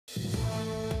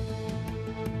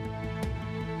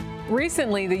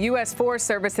Recently, the U.S. Forest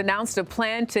Service announced a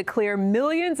plan to clear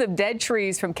millions of dead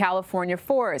trees from California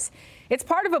forests. It's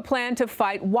part of a plan to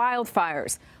fight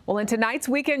wildfires. Well, in tonight's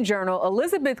Weekend Journal,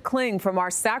 Elizabeth Klinge from our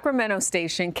Sacramento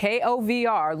station,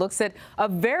 KOVR, looks at a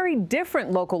very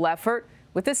different local effort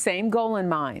with the same goal in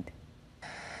mind.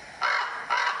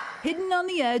 Hidden on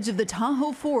the edge of the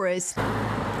Tahoe forest,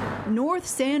 North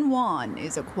San Juan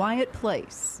is a quiet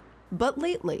place. But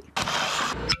lately,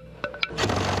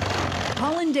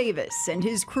 Colin Davis and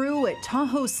his crew at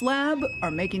Tahoe Slab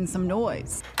are making some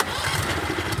noise.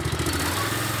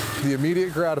 The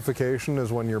immediate gratification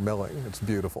is when you're milling. It's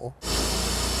beautiful.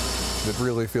 It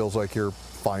really feels like you're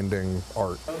finding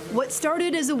art. What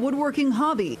started as a woodworking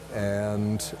hobby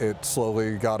and it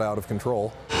slowly got out of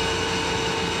control.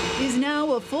 Is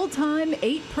now a full-time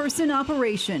 8-person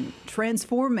operation,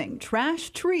 transforming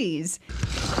trashed trees.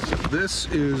 This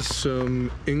is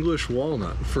some English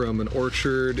walnut from an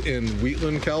orchard in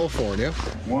Wheatland, California.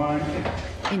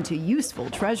 Into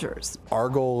useful treasures. Our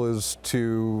goal is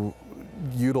to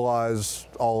utilize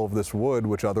all of this wood,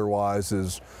 which otherwise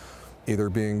is either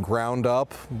being ground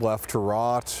up, left to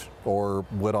rot, or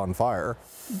lit on fire.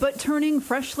 But turning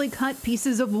freshly cut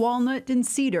pieces of walnut and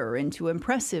cedar into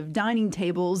impressive dining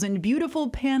tables and beautiful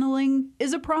paneling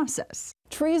is a process.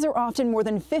 Trees are often more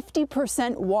than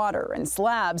 50% water, and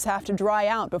slabs have to dry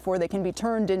out before they can be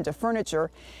turned into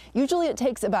furniture. Usually it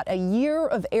takes about a year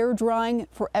of air drying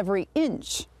for every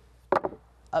inch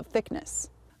of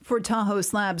thickness. For Tahoe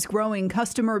Slab's growing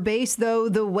customer base, though,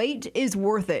 the wait is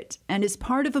worth it and is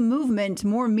part of a movement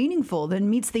more meaningful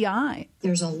than meets the eye.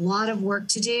 There's a lot of work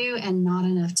to do and not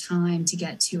enough time to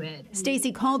get to it.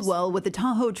 Stacey Caldwell with the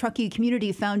Tahoe Truckee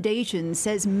Community Foundation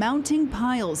says mounting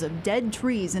piles of dead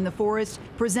trees in the forest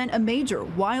present a major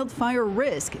wildfire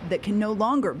risk that can no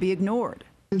longer be ignored.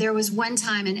 There was one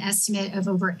time an estimate of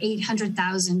over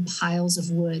 800,000 piles of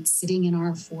wood sitting in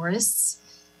our forests.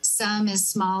 Some as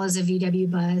small as a VW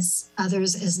bus,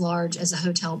 others as large as a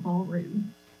hotel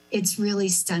ballroom. It's really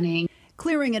stunning.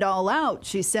 Clearing it all out,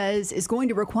 she says, is going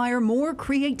to require more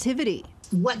creativity.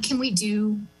 What can we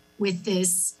do with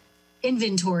this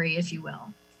inventory, if you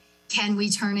will? Can we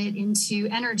turn it into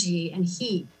energy and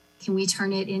heat? Can we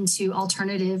turn it into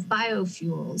alternative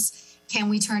biofuels? Can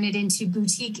we turn it into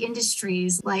boutique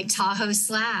industries like Tahoe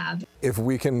Slab? If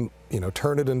we can,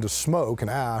 turn it into smoke and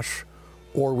ash,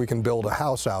 or we can build a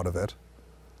house out of it,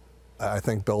 I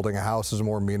think building a house is a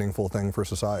more meaningful thing for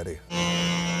society.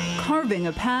 Carving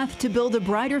a path to build a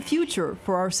brighter future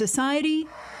for our society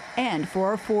and for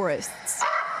our forests.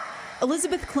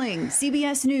 Elizabeth Klinge,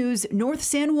 CBS News, North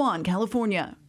San Juan, California.